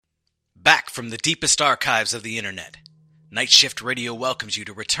from the deepest archives of the internet. Night Shift Radio welcomes you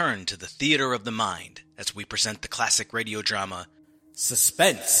to return to the theater of the mind as we present the classic radio drama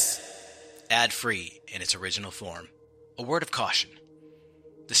Suspense, ad-free in its original form. A word of caution.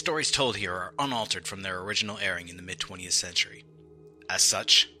 The stories told here are unaltered from their original airing in the mid-20th century. As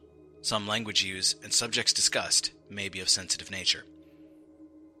such, some language used and subjects discussed may be of sensitive nature.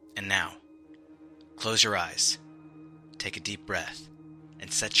 And now, close your eyes, take a deep breath,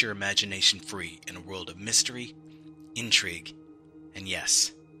 and set your imagination free in a world of mystery, intrigue, and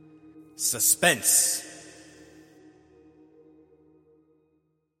yes, suspense.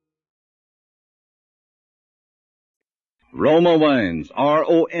 Roma Wines,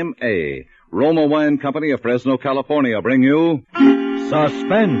 R-O-M-A, Roma Wine Company of Fresno, California, bring you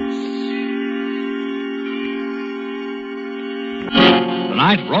Suspense.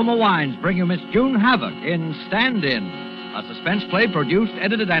 Tonight, Roma Wines bring you Miss June Havoc in Stand-In, a suspense play produced,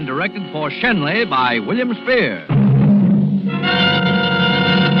 edited, and directed for Shenley by William Spear.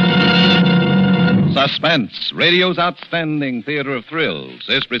 Suspense, radio's outstanding theater of thrills,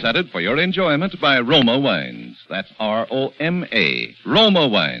 is presented for your enjoyment by Roma Wines. That's R-O-M-A, Roma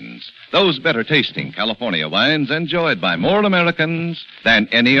Wines. Those better-tasting California wines enjoyed by more Americans than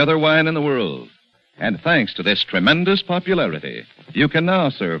any other wine in the world. And thanks to this tremendous popularity, you can now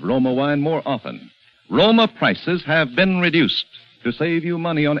serve Roma wine more often. Roma prices have been reduced to save you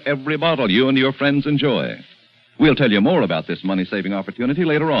money on every bottle you and your friends enjoy. We'll tell you more about this money-saving opportunity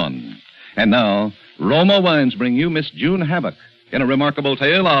later on. And now, Roma Wines bring you Miss June Havoc in a remarkable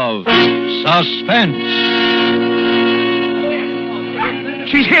tale of suspense.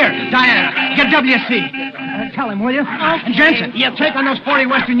 She's here, Diana. Get WC. Tell him, will you? And Jensen, take on those 40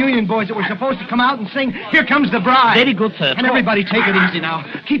 Western Union boys that were supposed to come out and sing Here Comes the Bride. Very good, sir. And everybody take it easy now.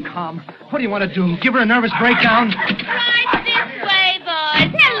 Keep calm. What do you want to do? Give her a nervous breakdown? Right this way,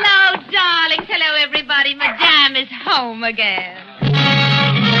 boys. Hello, darlings. Hello, everybody. Madame is home again.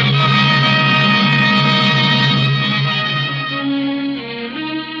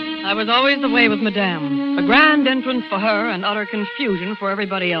 I was always the way with Madame. A grand entrance for her and utter confusion for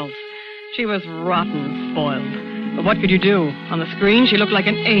everybody else. She was rotten spoiled. But what could you do? On the screen, she looked like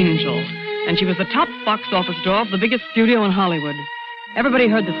an angel. And she was the top box office draw of the biggest studio in Hollywood. Everybody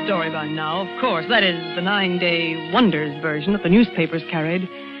heard the story by now, of course. That is, the 9-day Wonders version that the newspapers carried.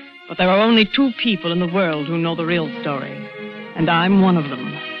 But there are only 2 people in the world who know the real story. And I'm one of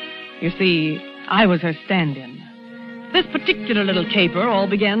them. You see, I was her stand-in. This particular little caper all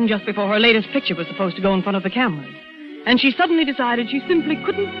began just before her latest picture was supposed to go in front of the cameras. And she suddenly decided she simply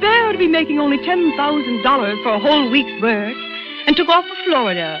couldn't bear to be making only $10,000 for a whole week's work and took off for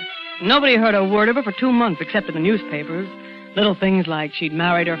Florida. Nobody heard a word of her for 2 months except in the newspapers. Little things like she'd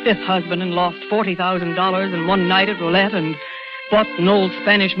married her 5th husband and lost $40,000 in one night at roulette and bought an old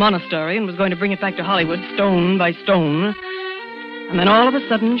Spanish monastery and was going to bring it back to Hollywood stone by stone. And then all of a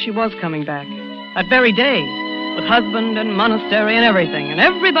sudden she was coming back. That very day. With husband and monastery and everything, and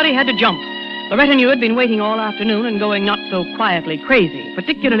everybody had to jump. The retinue had been waiting all afternoon and going not so quietly crazy,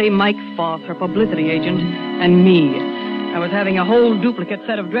 particularly Mike Foss, her publicity agent, and me. I was having a whole duplicate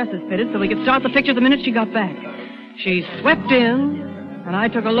set of dresses fitted so we could start the picture the minute she got back. She swept in, and I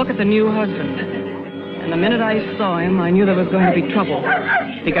took a look at the new husband. And the minute I saw him, I knew there was going to be trouble,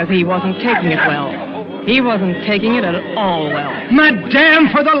 because he wasn't taking it well. He wasn't taking it at all well. Madame,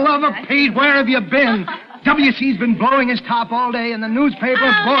 for the love of Pete, where have you been? WC's been blowing his top all day, and the newspaper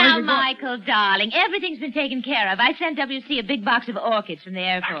boys... Now, Michael, darling, everything's been taken care of. I sent WC a big box of orchids from the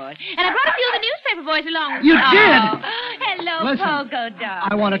airport. And I brought a few of the newspaper boys along with me. You did? Hello, Listen, Pogo,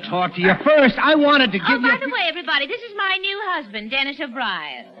 darling. I want to talk to you. First, I wanted to give you... By the way, everybody, this is my new husband, Dennis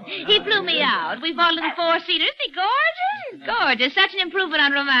O'Brien. He flew me out. We bought a little 4-seater. Isn't he gorgeous? Gorgeous. Such an improvement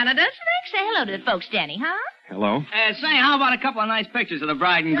on Romana, doesn't it? Say hello to the folks, Denny, huh? Hello? Say, how about a couple of nice pictures of the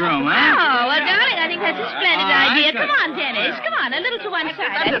bride and groom, huh? Oh, well, darling, I think that's a splendid idea. Come on, Dennis. Come on, a little to one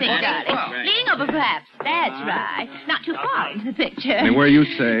side, I think, darling. Leaning over, perhaps. That's right. Not too far into the picture. Where you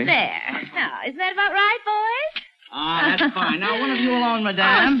say? There. Now, isn't that about right, boys? That's fine. Now, one of you alone,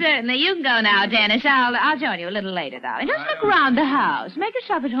 Madame. Oh, certainly. You can go now, Dennis. I'll join you a little later, darling. Just look around the house. Make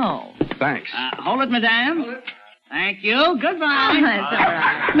yourself at home. Thanks. Hold it, Madame. Thank you. Goodbye. Oh, that's all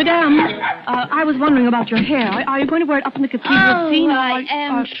right. Madame, I was wondering about your hair. Are you going to wear it up in the cathedral scene? I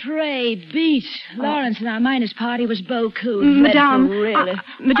am Trey beat. Lawrence and our minus party was beaucoup. Madame, really.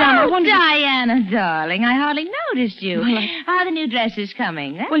 Madame, I wonder... Diana, darling, I hardly noticed you. How are the new dresses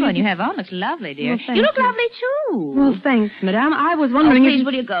coming? That one you have on looks lovely, dear. Well, you look lovely, too. Well, thanks, Madame. I was wondering please,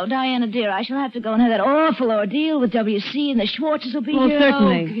 will you go? Diana, dear, I shall have to go and have that awful ordeal with WC, and the Schwartzes will be here. Well,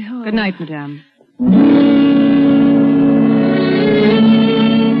 certainly. Oh. Good night, Madame.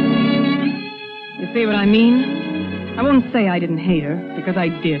 See what I mean? I won't say I didn't hate her, because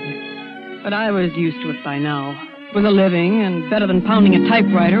I did. But I was used to it by now. It was a living, and better than pounding a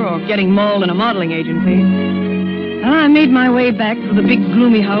typewriter or getting mauled in a modeling agency. And I made my way back through the big,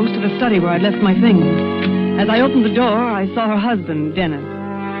 gloomy house to the study where I'd left my things. As I opened the door, I saw her husband, Dennis.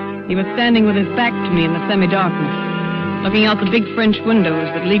 He was standing with his back to me in the semi-darkness, looking out the big French windows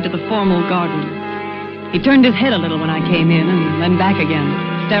that lead to the formal garden. He turned his head a little when I came in, and then back again,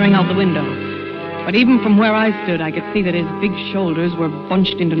 staring out the window. But even from where I stood, I could see that his big shoulders were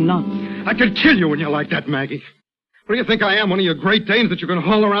bunched into knots. I could kill you when you're like that, Maggie. What do you think I am, one of your Great Danes that you're going to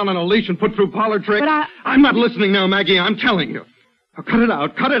haul around on a leash and put through parlor tricks? But I'm not listening now, Maggie. I'm telling you. Now,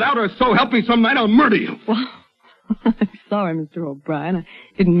 cut it out, or so help me some night I'll murder you. Well, I'm sorry, Mr. O'Brien. I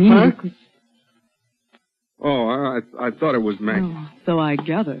didn't mean it. Oh, I thought it was Maggie. Oh, so I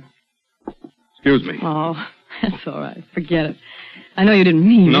gather. Excuse me. Oh, that's all right. Forget it. I know you didn't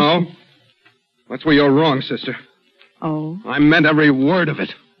mean it. No. That's where you're wrong, sister. Oh? I meant every word of it.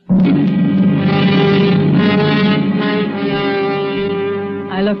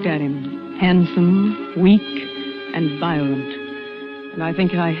 I looked at him, handsome, weak, and violent. And I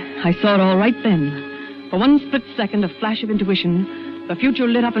think I saw it all right then. For one split second, a flash of intuition, the future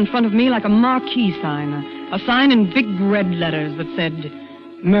lit up in front of me like a marquee sign, a sign in big red letters that said,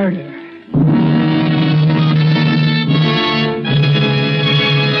 murder.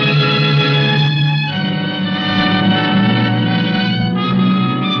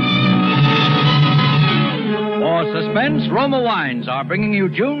 For suspense, Roma Wines are bringing you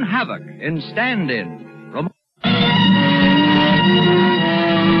June Havoc in Stand-In. Roma...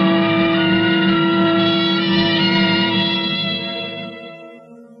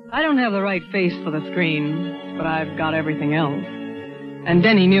 I don't have the right face for the screen, but I've got everything else. And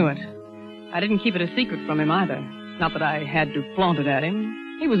Denny knew it. I didn't keep it a secret from him either. Not that I had to flaunt it at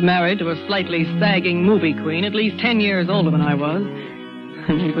him. He was married to a slightly sagging movie queen, at least 10 years older than I was.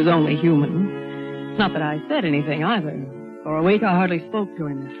 And he was only human. Not that I said anything either. For a week I hardly spoke to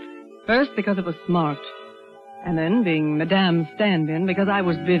him. First because it was smart. And then, being Madame's stand-in, because I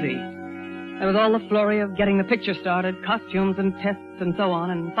was busy. There was all the flurry of getting the picture started, costumes and tests and so on,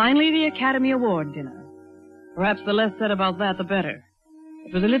 and finally the Academy Award dinner. Perhaps the less said about that, the better.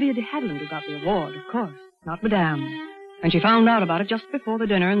 It was Olivia de Havilland who got the award, of course, not Madame. And she found out about it just before the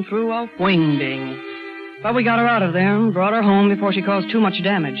dinner and threw a wing-ding. But we got her out of there and brought her home before she caused too much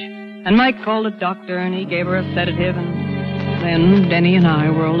damage. And Mike called a doctor, and he gave her a sedative, and then Denny and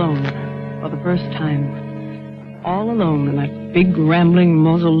I were alone for the first time. All alone in that big, rambling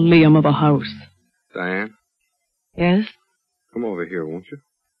mausoleum of a house. Diane? Yes? Come over here, won't you?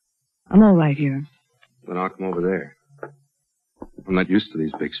 I'm all right here. Then I'll come over there. I'm not used to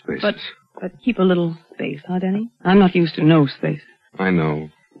these big spaces. But keep a little space, huh, Denny? I'm not used to no space. I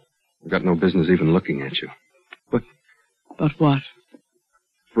know. I've got no business even looking at you. But what?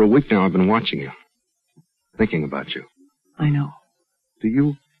 For a week now, I've been watching you. Thinking about you. I know. Did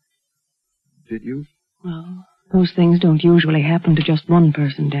you? Well, those things don't usually happen to just one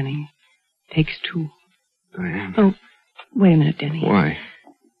person, Denny. Takes two. Diane. Oh, wait a minute, Denny. Why?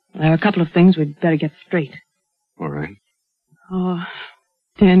 There are a couple of things we'd better get straight. All right. Oh,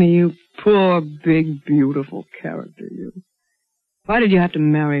 Denny, you poor, big, beautiful character, you. Why did you have to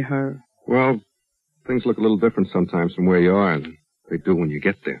marry her? Well, things look a little different sometimes from where you are, and they do when you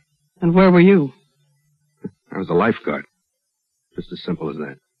get there. And where were you? I was a lifeguard. Just as simple as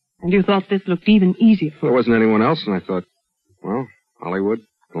that. And you thought this looked even easier for... There wasn't anyone else, and I thought, well, Hollywood,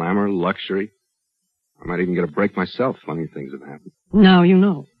 glamour, luxury. I might even get a break myself. Funny things have happened. Now you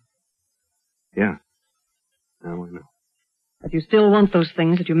know. Yeah. Now I know. But you still want those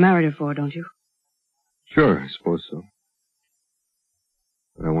things that you married her for, don't you? Sure, I suppose so.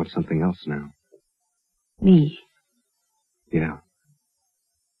 But I want something else now. Me? Yeah.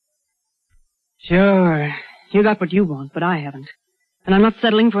 Sure. You got what you want, but I haven't. And I'm not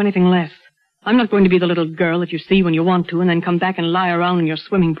settling for anything less. I'm not going to be the little girl that you see when you want to and then come back and lie around in your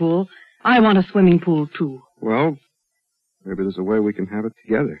swimming pool. I want a swimming pool, too. Well, maybe there's a way we can have it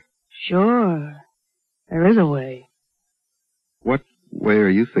together. Sure. There is a way. What way are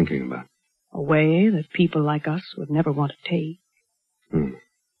you thinking about? A way that people like us would never want to take.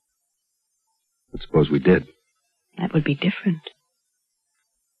 Let's suppose we did. That would be different.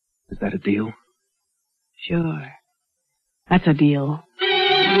 Is that a deal? Sure. That's a deal.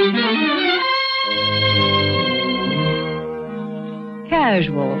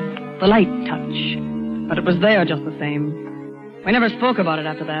 Casual. The light touch. But it was there just the same. We never spoke about it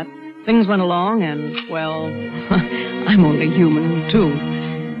after that. Things went along and, well, I'm only human,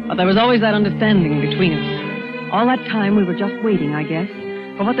 too. But there was always that understanding between us. All that time we were just waiting, I guess,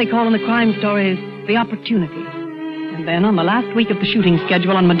 for what they call in the crime stories, the opportunity. And then, on the last week of the shooting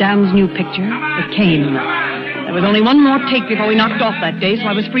schedule on Madame's new picture, it came. There was only one more take before we knocked off that day, so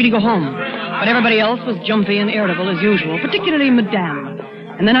I was free to go home. But everybody else was jumpy and irritable as usual, particularly Madame.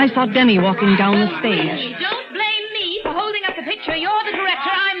 And then I saw Denny walking down the stage. Don't blame me for holding up the picture. You're the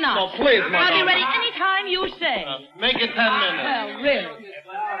director, I'm not. Oh, please, Madame. I'll be ready any time you say. Make it 10 minutes. Well, really.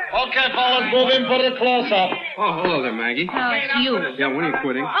 Okay, fellas, move in for the close-up. Oh, hello there, Maggie. Oh, it's you. Yeah, when are you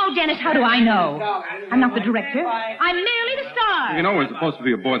quitting? Oh, Dennis, how do I know? I'm not the director. I'm merely the star. You know, we're supposed to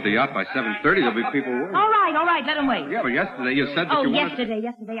be aboard the yacht by 7:30. There'll be people waiting. All right, let them wait. Yeah, but yesterday you said that Oh, you wanted...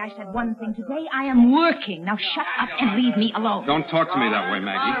 yesterday I said one thing. Today I am working. Now shut up and leave me alone. Don't talk to me that way,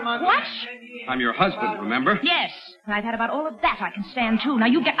 Maggie. What? I'm your husband, remember? Yes, and I've had about all of that I can stand, too. Now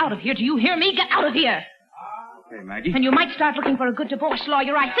you get out of here. Do you hear me? Get out of here. Okay, Maggie. And you might start looking for a good divorce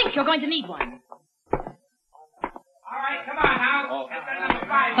lawyer. I think you're going to need one.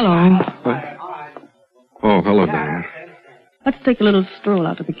 Hello. Oh, hello, Diane. Let's take a little stroll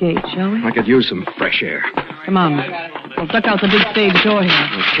out to the gate, shall we? I could use some fresh air. Come on. We'll duck out the big stage door here.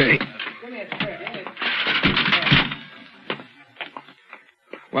 Okay.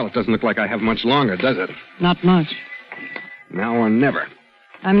 Well, it doesn't look like I have much longer, does it? Not much. Now or never.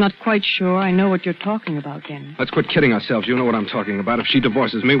 I'm not quite sure I know what you're talking about, Denny. Let's quit kidding ourselves. You know what I'm talking about. If she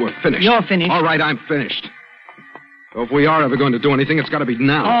divorces me, we're finished. You're finished. All right, I'm finished. So if we are ever going to do anything, it's got to be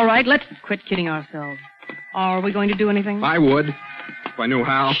now. All right, let's quit kidding ourselves. Are we going to do anything? I would, if I knew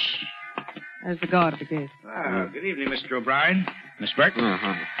how. There's the guard at the gate. Good evening, Mr. O'Brien. Miss Burton.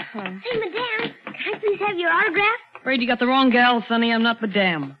 Uh-huh. Hey, Madame, can I please have your autograph? Afraid you got the wrong gal, Sonny. I'm not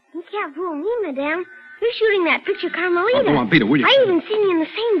Madame. You can't fool me, Madame. You're shooting that picture, Carmelita. Oh, go on, Peter, will you? I even seen you in the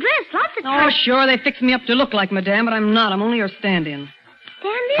same dress lots of Oh, times. sure, they fixed me up to look like Madame, but I'm not. I'm only her stand-in.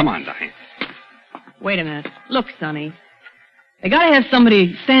 Stand-in? Come on, Diane. Wait a minute. Look, Sonny. They gotta have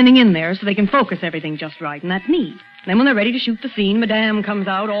somebody standing in there so they can focus everything just right, and that's me. Then when they're ready to shoot the scene, Madame comes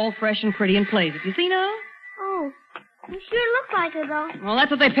out all fresh and pretty and plays it. You see now? Oh, you sure look like her, though. Well, that's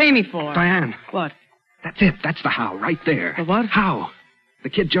what they pay me for. Diane. What? That's it. That's the how, right there. The what? How. The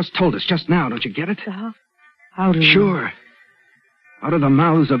kid just told us just now. Don't you get it? The how? How do Sure. Out of the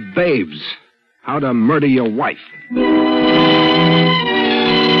mouths of babes. How to murder your wife.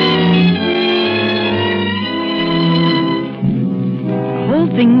 The whole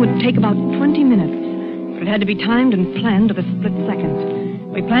thing would take about 20 minutes, but it had to be timed and planned to the split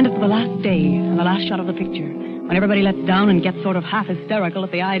second. We planned it for the last day and the last shot of the picture, when everybody lets down and gets sort of half hysterical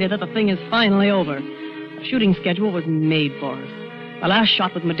at the idea that the thing is finally over. The shooting schedule was made for us. The last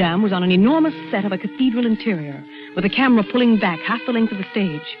shot with Madame was on an enormous set of a cathedral interior, with the camera pulling back half the length of the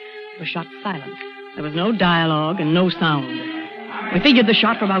stage. It was shot silent. There was no dialogue and no sound. We figured the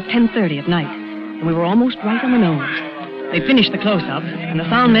shot for about 10:30 at night, and we were almost right on the nose. They finished the close-up, and the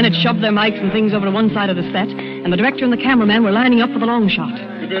sound men had shoved their mics and things over to one side of the set, and the director and the cameraman were lining up for the long shot.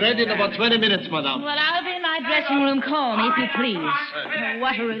 We'll be ready in about 20 minutes, madame. Well, I'll be in my dressing room. Call me, if you please. Oh,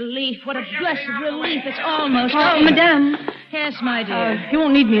 what a relief. What a blessed relief. It's almost Oh, over. Madame. Yes, my dear. You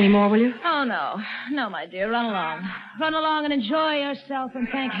won't need me anymore, will you? Oh, no. No, my dear. Run along. Run along and enjoy yourself, and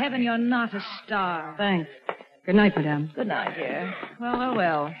thank heaven you're not a star. Thanks. Good night, Madame. Good night, dear.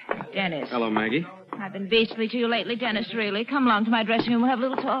 Well. Dennis. Hello, Maggie. I've been beastly to you lately, Dennis, really. Come along to my dressing room. We'll have a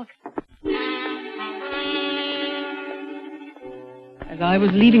little talk. As I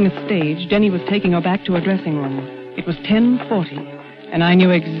was leaving the stage, Denny was taking her back to her dressing room. It was 10:40, and I knew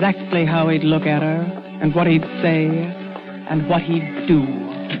exactly how he'd look at her, and what he'd say, and what he'd do.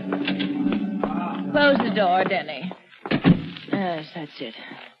 Close the door, Denny. Yes, that's it.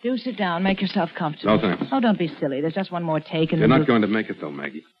 Do sit down. Make yourself comfortable. No, thanks. Oh, don't be silly. There's just one more take, and You're then not going to make it, though,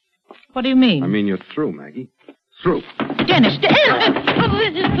 Maggie. What do you mean? I mean, you're through, Maggie. Through. Dennis!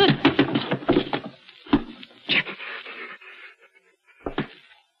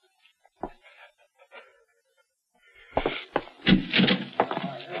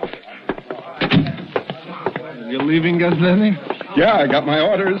 You leaving us, Lenny? Yeah, I got my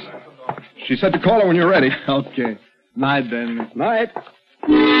orders. She said to call her when you're ready. Okay. Night, then. Night.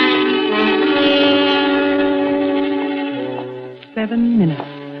 7 minutes.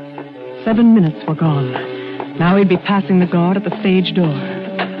 7 minutes were gone. Now he'd be passing the guard at the stage door.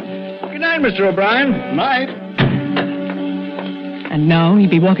 Good night, Mr. O'Brien. Night. And now he'd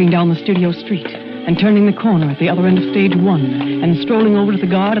be walking down the studio street and turning the corner at the other end of stage 1 and strolling over to the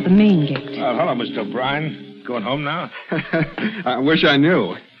guard at the main gate. Hello, Mr. O'Brien. Going home now? I wish I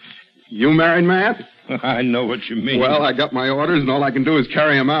knew. You married, Matt? I know what you mean. Well, I got my orders, and all I can do is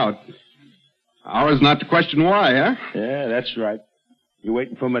carry them out. Ours not to question why, huh? Yeah, that's right. You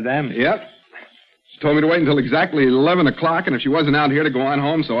waiting for Madame? Yep. She told me to wait until exactly 11 o'clock, and if she wasn't out here to go on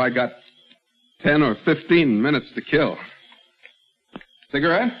home, so I got 10 or 15 minutes to kill.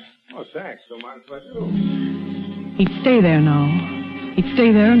 Cigarette? Oh, thanks. Don't mind if I do. He'd stay there now. He'd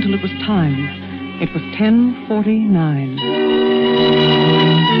stay there until it was time. It was 10:49.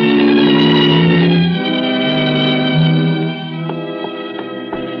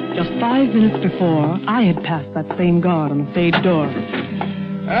 Just 5 minutes before, I had passed that same guard on the stage door.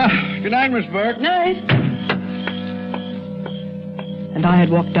 Good night, Miss Burke. Night. And I had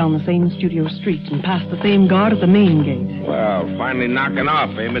walked down the same studio street and passed the same guard at the main gate. Well, finally knocking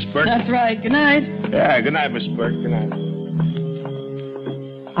off, eh, Miss Burke? That's right. Good night. Yeah, good night, Miss Burke. Good night.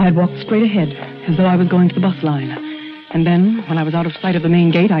 I had walked straight ahead, as though I was going to the bus line. And then, when I was out of sight of the main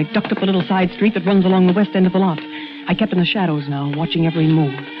gate, I ducked up the little side street that runs along the west end of the lot. I kept in the shadows now, watching every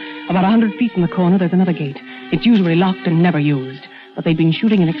move. About 100 feet from the corner, there's another gate. It's usually locked and never used. But they'd been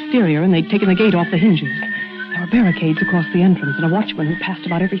shooting an exterior, and they'd taken the gate off the hinges. There were barricades across the entrance, and a watchman who passed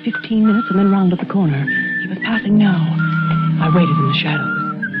about every 15 minutes and then rounded the corner. He was passing now. I waited in the shadows.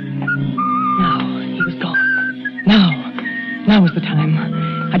 Now, he was gone. Now was the time.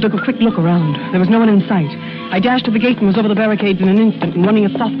 I took a quick look around. There was no one in sight. I dashed to the gate and was over the barricades in an instant and running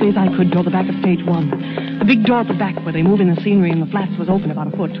as softly as I could toward the back of stage 1. The big door at the back where they move in the scenery and the flats was open about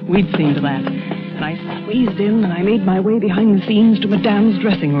a foot. We'd seen to that. And I squeezed in and I made my way behind the scenes to Madame's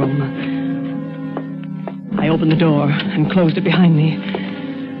dressing room. I opened the door and closed it behind me.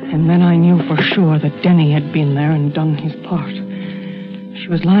 And then I knew for sure that Denny had been there and done his part. She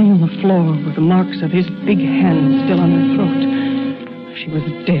was lying on the floor with the marks of his big hand still on her throat. She was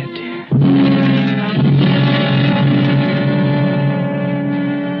dead.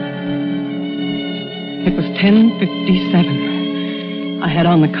 It was 10:57. I had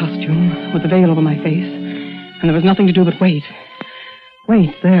on the costume with the veil over my face, and there was nothing to do but wait.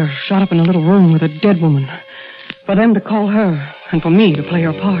 Wait there, shut up in a little room with a dead woman. For them to call her, and for me to play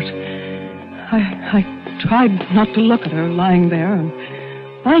her part. I tried not to look at her lying there, and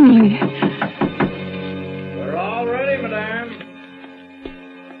finally... We're all ready, madame.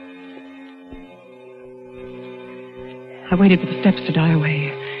 I waited for the steps to die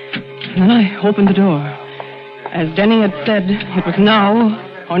away. And then I opened the door. As Denny had said, it was now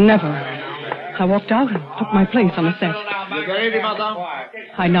or never. I walked out and took my place on the set. You ready, madame?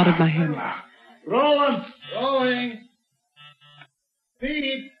 I nodded my head. Rolling.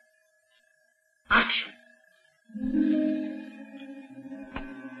 Speed. Action.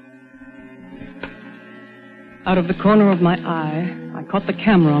 Out of the corner of my eye, I caught the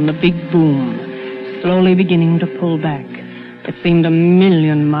camera on the big boom, slowly beginning to pull back. It seemed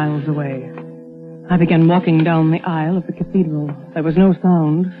 1,000,000 miles away. I began walking down the aisle of the cathedral. There was no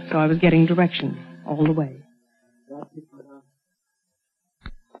sound, so I was getting direction all the way.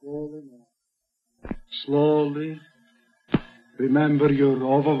 Slowly. Remember, you're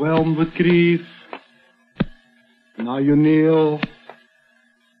overwhelmed with grief. Now you kneel.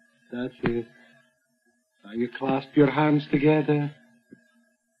 That's it. Now you clasp your hands together.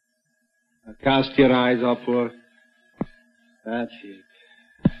 Now cast your eyes upward. That's it.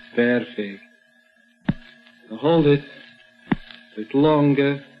 Perfect. Now hold it. A little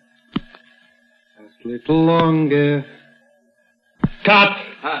longer. Just a little longer. Cut!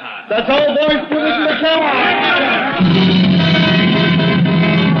 That's all, boys. Put it in the camera!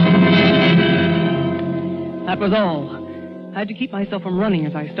 That was all. I had to keep myself from running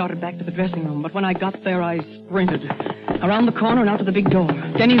as I started back to the dressing room, but when I got there, I sprinted. Around the corner and out to the big door.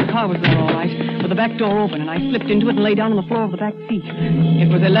 Denny's car was there all right, with the back door open, and I slipped into it and lay down on the floor of the back seat. It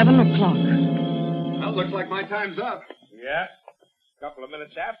was 11 o'clock. Well, looks like my time's up. Yeah. A couple of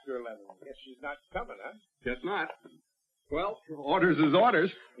minutes after 11. Guess she's not coming, huh? Guess not. Well, orders is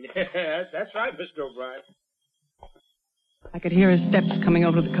orders. Yeah, that's right, Mr. O'Brien. I could hear his steps coming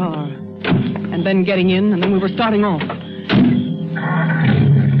over to the car, and then getting in, and then we were starting off. Good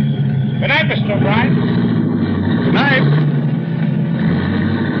night, Mr. O'Brien. Good night.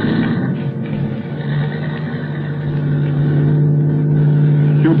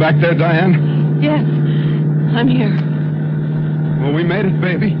 You back there, Diane? Yes, I'm here. Well, we made it,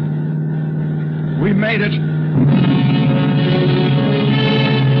 baby. We made it.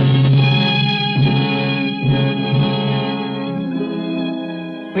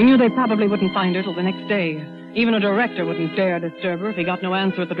 We knew they probably wouldn't find her till the next day. Even a director wouldn't dare disturb her if he got no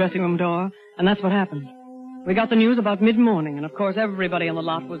answer at the dressing room door, and that's what happened. We got the news about mid-morning, and of course everybody on the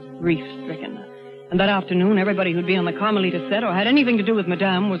lot was grief-stricken. And that afternoon, everybody who'd be on the Carmelita set or had anything to do with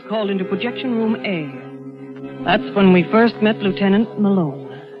Madame was called into Projection Room A. That's when we first met Lieutenant Malone.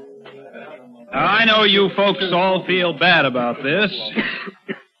 Now, I know you folks all feel bad about this,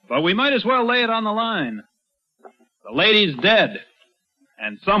 but we might as well lay it on the line. The lady's dead.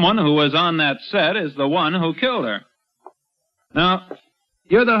 And someone who was on that set is the one who killed her. Now,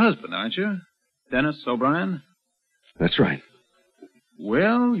 you're the husband, aren't you? Dennis O'Brien? That's right.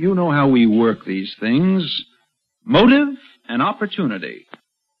 Well, you know how we work these things. Motive and opportunity.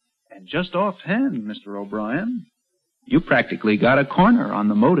 And just offhand, Mr. O'Brien, you practically got a corner on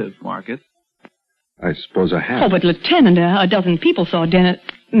the motive market. I suppose I have. Oh, but, Lieutenant, a dozen people saw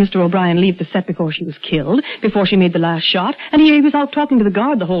Mr. O'Brien leave the set before she was killed, before she made the last shot, and he was out talking to the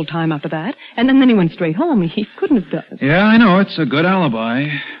guard the whole time after that, and then he went straight home. He couldn't have done it. Yeah, I know. It's a good alibi.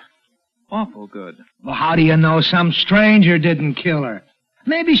 Awful good. Well, how do you know some stranger didn't kill her?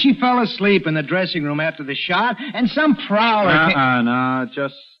 Maybe she fell asleep in the dressing room after the shot, and some prowler... No, it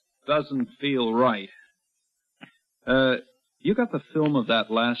just doesn't feel right. You got the film of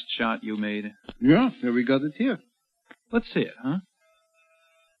that last shot you made? Yeah, here we got it here. Let's see it, huh?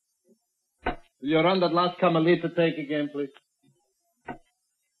 Will you run that last Carmelita take again, please?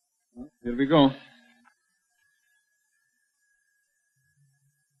 Here we go. That's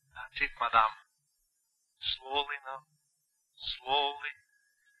it, madame. Slowly now. Slowly.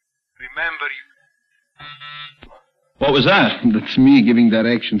 Remember you. What was that? That's me giving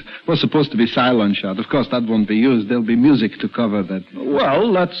directions. It was supposed to be silent shot. Of course, that won't be used. There'll be music to cover that. Well,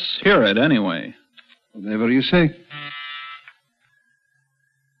 let's hear it anyway. Whatever you say. That's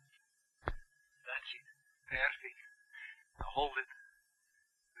it. Perfect. Now hold it.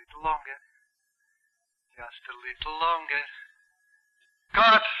 A little longer. Just a little longer.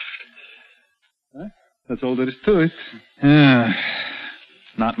 Cut! Huh? That's all there is to it. Yeah.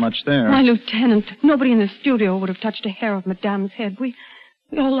 Not much there. My Lieutenant, nobody in the studio would have touched a hair of Madame's head. We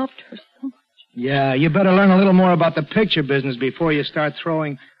all loved her so much. Yeah, you better learn a little more about the picture business before you start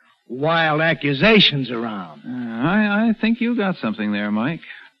throwing wild accusations around. I think you got something there, Mike.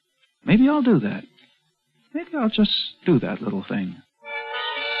 Maybe I'll do that. Maybe I'll just do that little thing.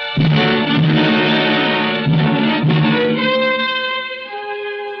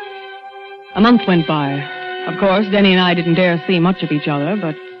 A month went by. Of course, Denny and I didn't dare see much of each other,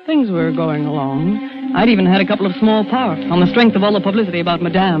 but things were going along. I'd even had a couple of small parts. On the strength of all the publicity about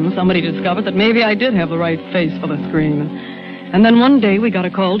Madame, somebody discovered that maybe I did have the right face for the screen. And then one day we got a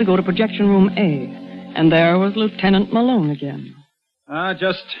call to go to Projection Room A, and there was Lieutenant Malone again.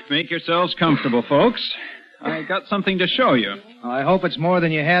 Just make yourselves comfortable, folks. I got something to show you. I hope it's more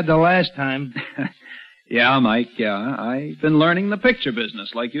than you had the last time. Yeah, Mike, yeah. I've been learning the picture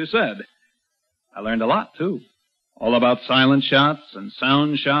business, like you said. I learned a lot, too. All about silent shots and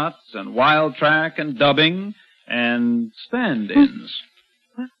sound shots and wild track and dubbing and stand-ins.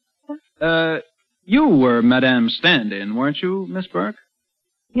 What? You were Madame's stand-in, weren't you, Miss Burke?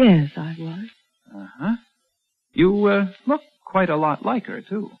 Yes, I was. Uh-huh. You look quite a lot like her,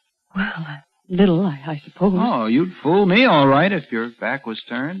 too. Well, a little, I suppose. Oh, you'd fool me all right if your back was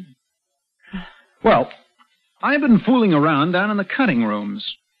turned. Well, I've been fooling around down in the cutting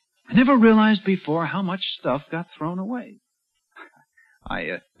rooms. I never realized before how much stuff got thrown away.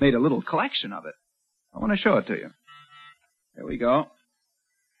 I made a little collection of it. I want to show it to you. Here we go.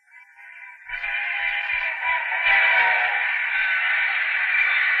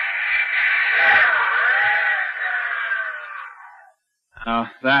 Now,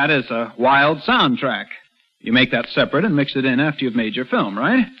 that is a wild soundtrack. You make that separate and mix it in after you've made your film,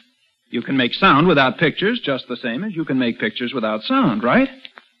 right? You can make sound without pictures just the same as you can make pictures without sound, right?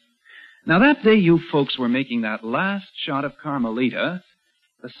 Now, that day you folks were making that last shot of Carmelita,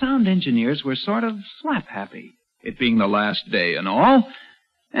 the sound engineers were sort of slap-happy, it being the last day and all,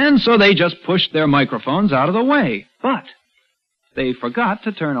 and so they just pushed their microphones out of the way. But they forgot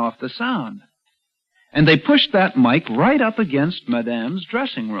to turn off the sound. And they pushed that mic right up against Madame's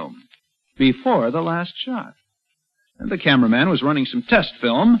dressing room before the last shot. And the cameraman was running some test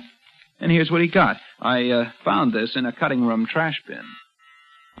film, and here's what he got. I found this in a cutting room trash bin.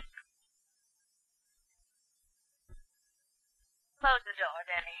 Close the door,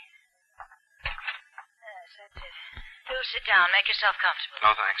 Denny. Yes, that's it. Do sit down. Make yourself comfortable.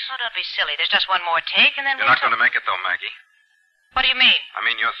 No, thanks. Oh, don't be silly. There's just one more take, and then You're not going to make it, though, Maggie. What do you mean? I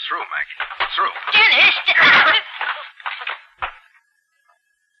mean, you're through, Maggie. Through. Dennis!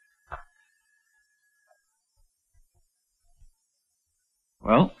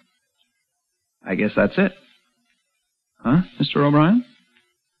 Well, I guess that's it. Huh, Mr. O'Brien?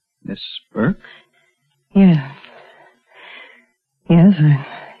 Miss Burke? Yes. Yes, I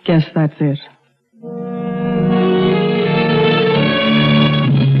guess that's it.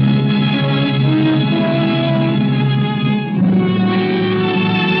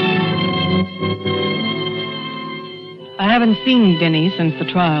 I haven't seen Denny since the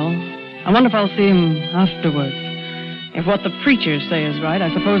trial. I wonder if I'll see him afterwards. If what the preachers say is right,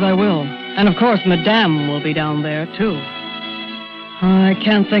 I suppose I will. And of course, Madame will be down there, too. I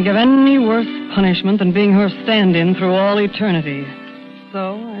can't think of any worse punishment than being her stand-in through all eternity.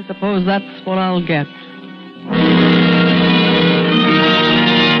 So I suppose that's what I'll get.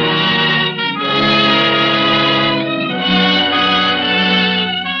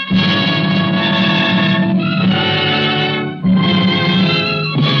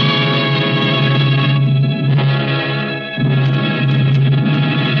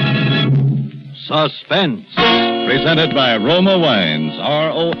 Suspense. Presented by Roma Wines,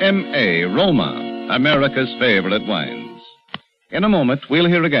 R-O-M-A, Roma, America's favorite wines. In a moment, we'll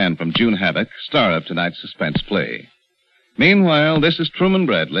hear again from June Havoc, star of tonight's suspense play. Meanwhile, this is Truman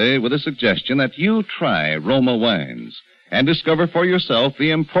Bradley with a suggestion that you try Roma Wines and discover for yourself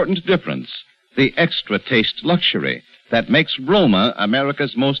the important difference, the extra taste luxury that makes Roma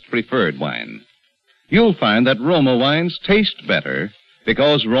America's most preferred wine. You'll find that Roma wines taste better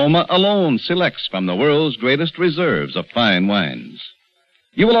because Roma alone selects from the world's greatest reserves of fine wines.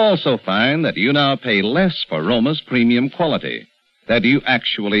 You will also find that you now pay less for Roma's premium quality, that you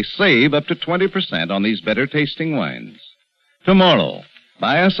actually save up to 20% on these better-tasting wines. Tomorrow,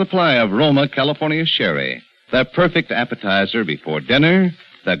 buy a supply of Roma California Sherry, the perfect appetizer before dinner,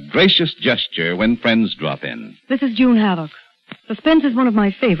 the gracious gesture when friends drop in. This is June Havoc. Suspense is one of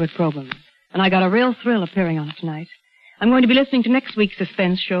my favorite programs, and I got a real thrill appearing on it tonight. I'm going to be listening to next week's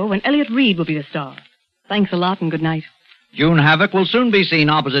Suspense show when Elliot Reed will be the star. Thanks a lot and good night. June Havoc will soon be seen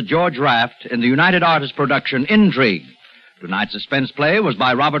opposite George Raft in the United Artists production Intrigue. Tonight's suspense play was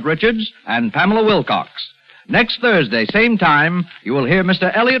by Robert Richards and Pamela Wilcox. Next Thursday, same time, you will hear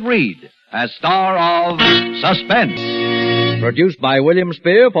Mr. Elliot Reed as star of Suspense. Produced by William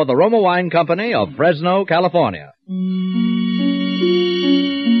Spear for the Roma Wine Company of Fresno, California.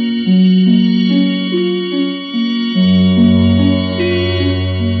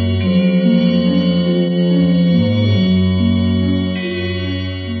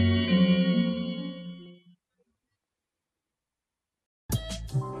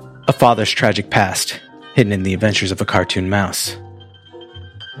 A father's tragic past, hidden in the adventures of a cartoon mouse.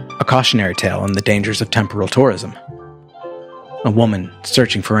 A cautionary tale on the dangers of temporal tourism. A woman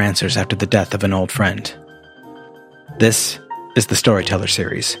searching for answers after the death of an old friend. This is the Storyteller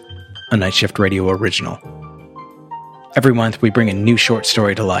Series, a Night Shift Radio original. Every month we bring a new short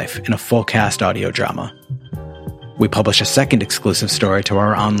story to life in a full-cast audio drama. We publish a second exclusive story to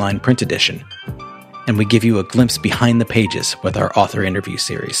our online print edition, and we give you a glimpse behind the pages with our author interview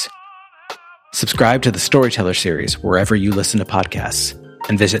series. Subscribe to the Storyteller Series wherever you listen to podcasts,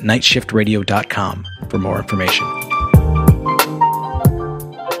 and visit nightshiftradio.com for more information.